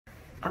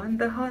On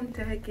the hunt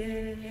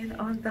again,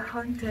 on the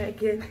hunt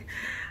again.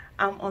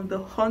 I'm on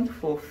the hunt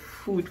for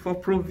food, for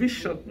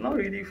provision, not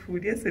really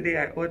food. Yesterday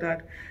I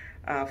ordered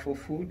for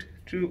food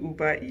through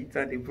Uber Eats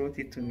and they brought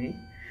it to me.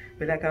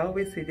 But like I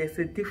always say, there's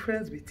a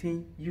difference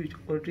between you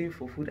ordering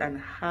for food and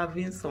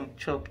having some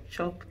chop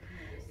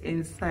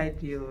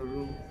inside your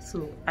room.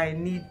 So I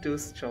need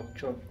those chop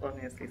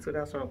honestly. So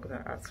that's what I'm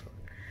gonna ask for.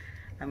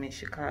 I'm in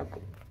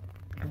Chicago.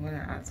 I'm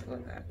gonna ask for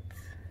that.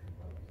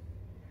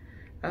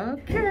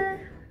 Okay,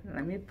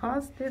 let me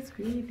pause this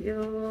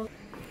video.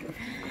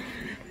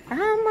 I'm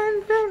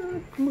on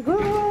the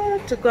go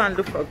to go and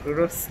look for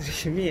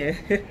groceries.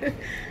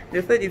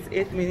 They said it's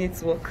 8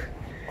 minutes walk.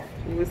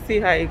 We will see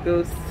how it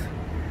goes.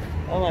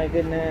 Oh my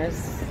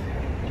goodness.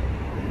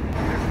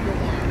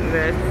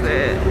 That's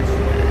it.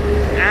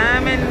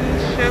 I'm in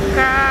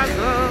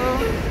Chicago.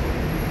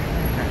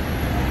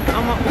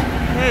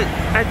 Hey,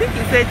 I think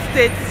it said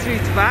State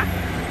Street, but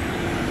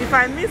if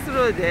I miss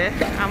road there,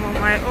 I'm on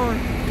my own.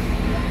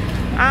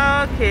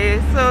 Okay,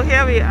 so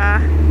here we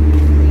are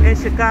in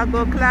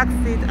Chicago, Clark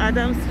Street,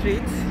 Adams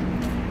Street.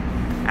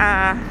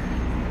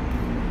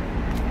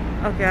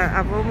 Okay,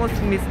 I've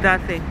almost missed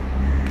that thing.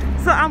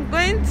 So I'm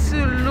going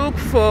to look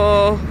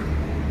for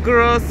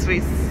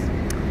groceries.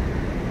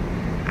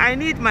 I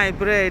need my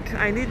bread,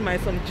 I need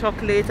some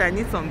chocolate, I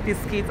need some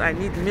biscuits, I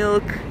need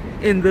milk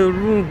in the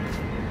room.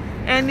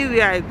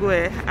 Anywhere I go,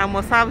 I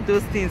must have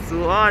those things,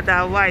 so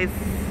otherwise,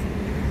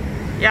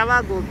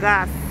 yawa go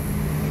gas.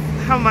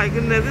 Oh my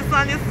goodness, this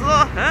one is so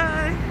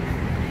high.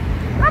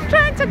 I'm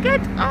trying to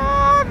get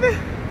on.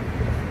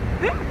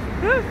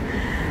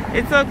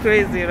 It's so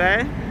crazy,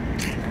 right?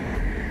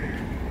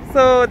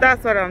 So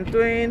that's what I'm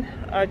doing.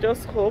 I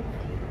just hope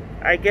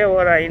I get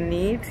what I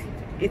need.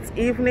 It's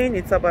evening,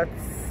 it's about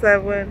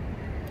 7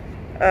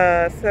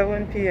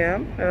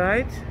 p.m.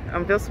 right?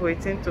 I'm just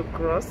waiting to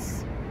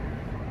cross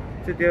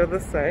to the other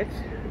side.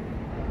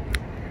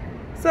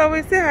 So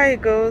we see how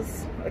it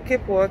goes. I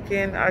keep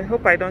walking. I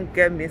hope I don't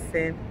get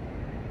missing.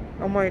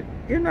 Oh my,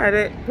 you know,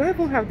 do I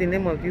even have the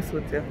name of this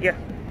hotel? Yeah,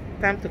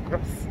 time to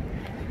cross.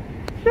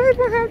 Do I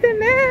even have the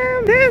name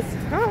of this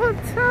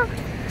hotel?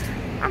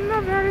 I'm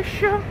not very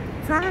sure.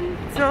 Time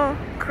to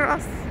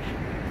cross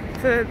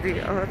to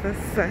the other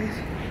side.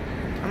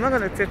 I'm not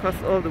going to take us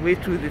all the way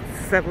through the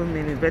 7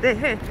 minutes, but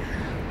hey,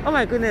 oh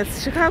my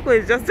goodness, Chicago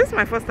is this is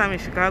my first time in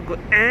Chicago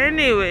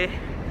anyway.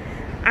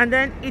 And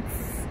then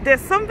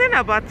there's something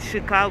about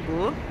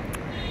Chicago,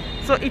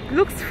 so it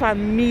looks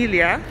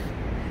familiar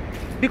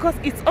because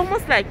it's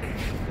almost like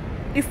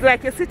it's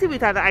like a city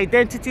with an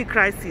identity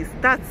crisis.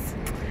 That's,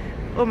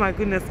 oh my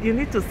goodness, you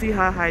need to see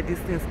how high these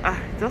things are.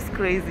 Just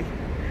crazy.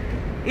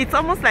 It's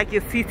almost like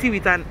a city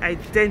with an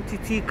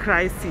identity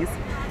crisis.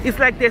 It's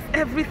like there's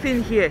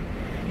everything here.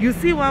 You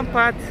see one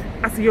part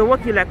as you're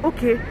walking, like,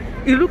 okay,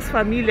 it looks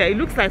familiar, it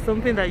looks like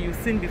something that you've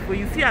seen before.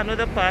 You see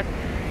another part,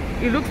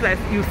 it looks like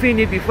you've seen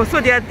it before. So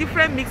there are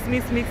different mix.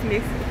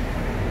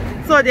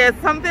 So there's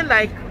something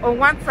like on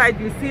one side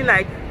you see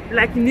like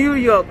New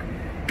York,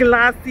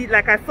 glassy,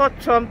 like I saw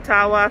Trump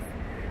Towers,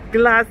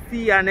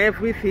 glassy and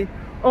everything.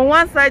 On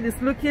one side it's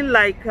looking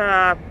like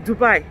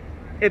Dubai,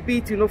 a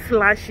bit, you know,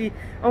 flashy.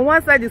 On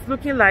one side it's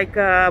looking like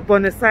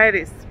Buenos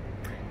Aires,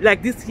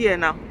 like this here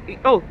now.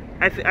 Oh,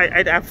 I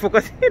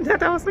forgot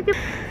that I was looking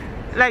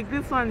like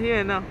this one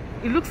here now.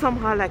 It looks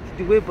somehow like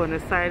the way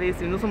Buenos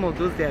Aires, you know, some of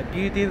those their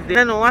buildings.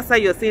 Then on one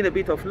side you're seeing a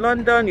bit of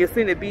London, you're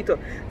seeing a bit of,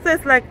 so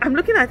it's like I'm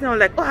looking at it, I'm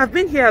like, oh, I've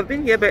been here,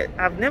 but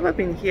I've never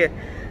been here.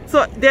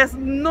 So there's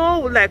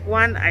no like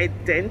one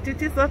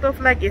identity, sort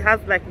of like it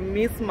has like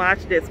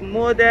mismatch. There's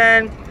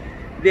modern,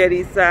 there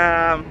is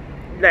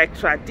like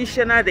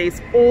traditional, there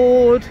is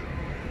old,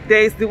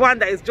 there is the one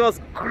that is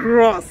just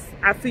gross.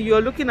 I see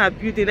you're looking at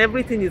building,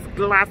 everything is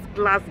glass,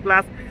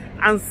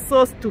 and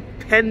so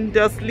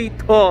stupendously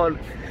tall.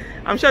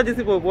 I'm sure these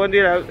people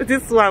wondering,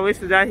 this one, where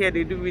should I hear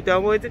they do with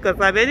them? Because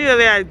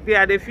anyway I be,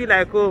 they feel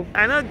like home.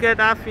 I don't get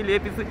that feeling.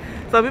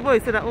 Some people will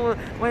say that, oh,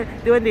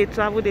 when they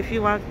travel, they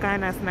feel one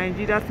kind as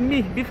Nigerians.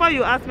 Me, before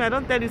you ask me, I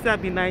don't tell you, say I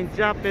be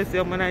Nigeria person,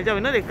 I'm Nigeria. We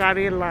know they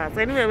carry last.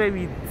 Anyway, where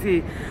we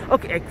say,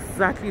 okay,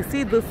 exactly.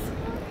 See this?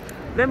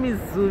 Let me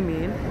zoom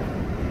in.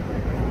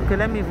 Okay,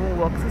 let me even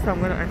walk. Since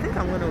I think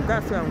I'm gonna,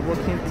 that's where I'm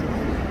walking to.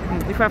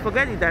 If I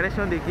forget the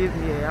direction they gave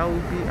me,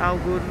 I'll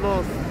go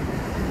lost.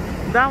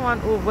 That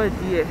one over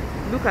there,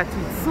 look at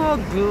it, so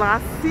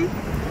glassy.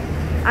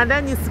 And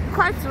then it's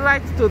quite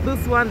right to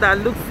this one that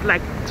looks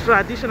like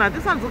traditional.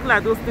 This one looks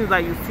like those things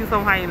that you see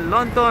somehow in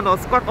London or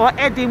Scotland or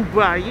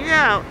Edinburgh.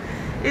 Yeah,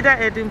 either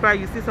Edinburgh,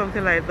 you see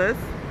something like this.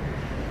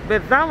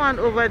 But that one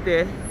over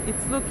there,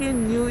 it's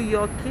looking New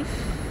Yorkish.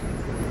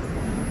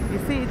 You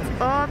see,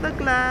 it's all the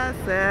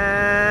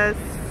glasses.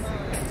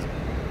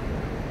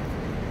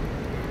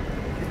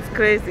 It's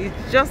crazy.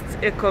 It's just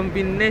a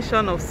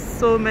combination of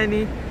so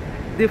many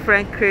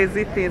different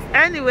crazy things.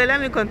 Anyway, let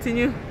me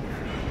continue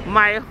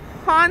my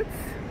hunt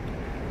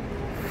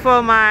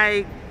for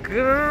my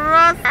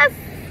groceries.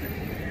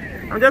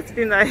 I'm just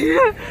sitting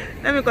there.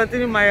 Let me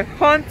continue my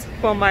hunt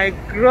for my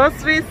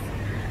groceries.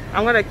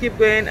 I'm gonna keep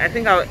going. I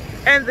think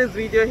end this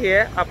video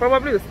here. I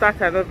probably will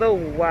start another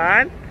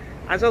one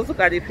and just look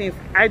at the things.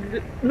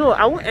 No,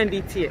 I won't end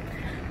it here.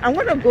 I'm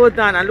gonna go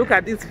down and look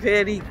at this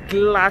very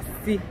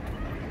glassy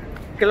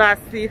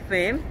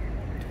thing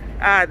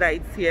that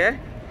it's here.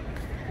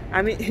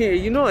 I mean,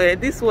 you know,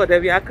 this world,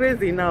 we are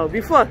crazy now.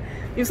 Before,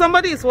 if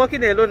somebody is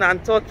walking alone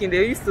and talking,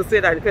 they used to say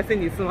that the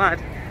person is mad.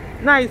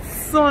 Now it's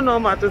so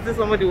normal to see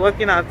somebody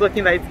walking and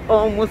talking that it's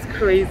almost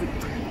crazy.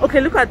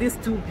 Okay, look at these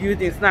two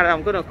buildings now that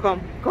I'm gonna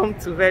come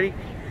to.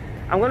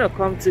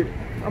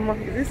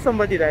 Is this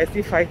somebody that I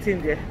see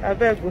fighting there? I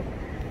beg you.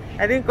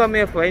 I didn't come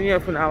here for any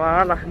of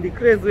our the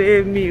craze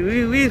where me.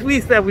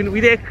 We said we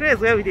the craze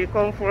where we they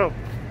come from.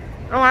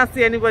 I don't want to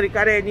see anybody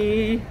carry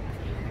any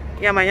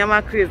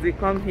yama craze they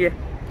come here.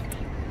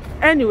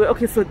 Anyway,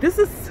 okay, so this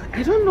is,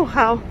 I don't know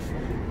how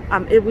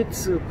I'm able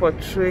to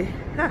portray.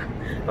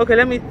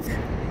 Okay,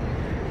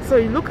 so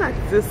you look at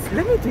this.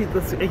 Let me do it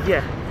this way.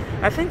 Yeah,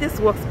 I think this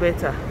works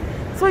better.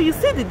 So you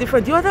see the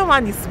difference. The other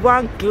one is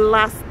one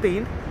glass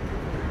thing.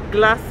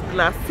 Glass.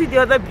 See the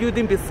other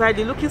building beside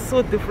it looking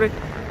so different.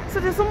 So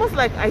there's almost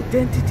like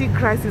identity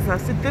crisis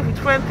as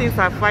different things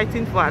are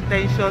fighting for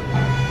attention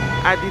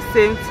at the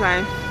same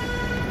time.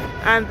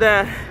 And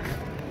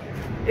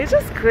it's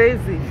just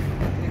crazy,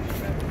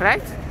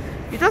 right?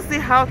 You just see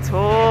how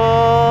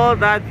tall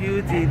that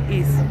building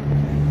is.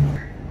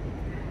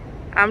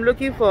 I'm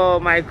looking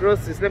for my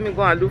groceries. Let me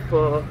go and look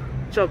for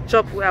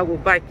chop where I will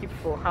buy keep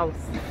for house.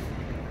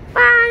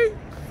 Bye.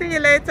 See you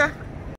later.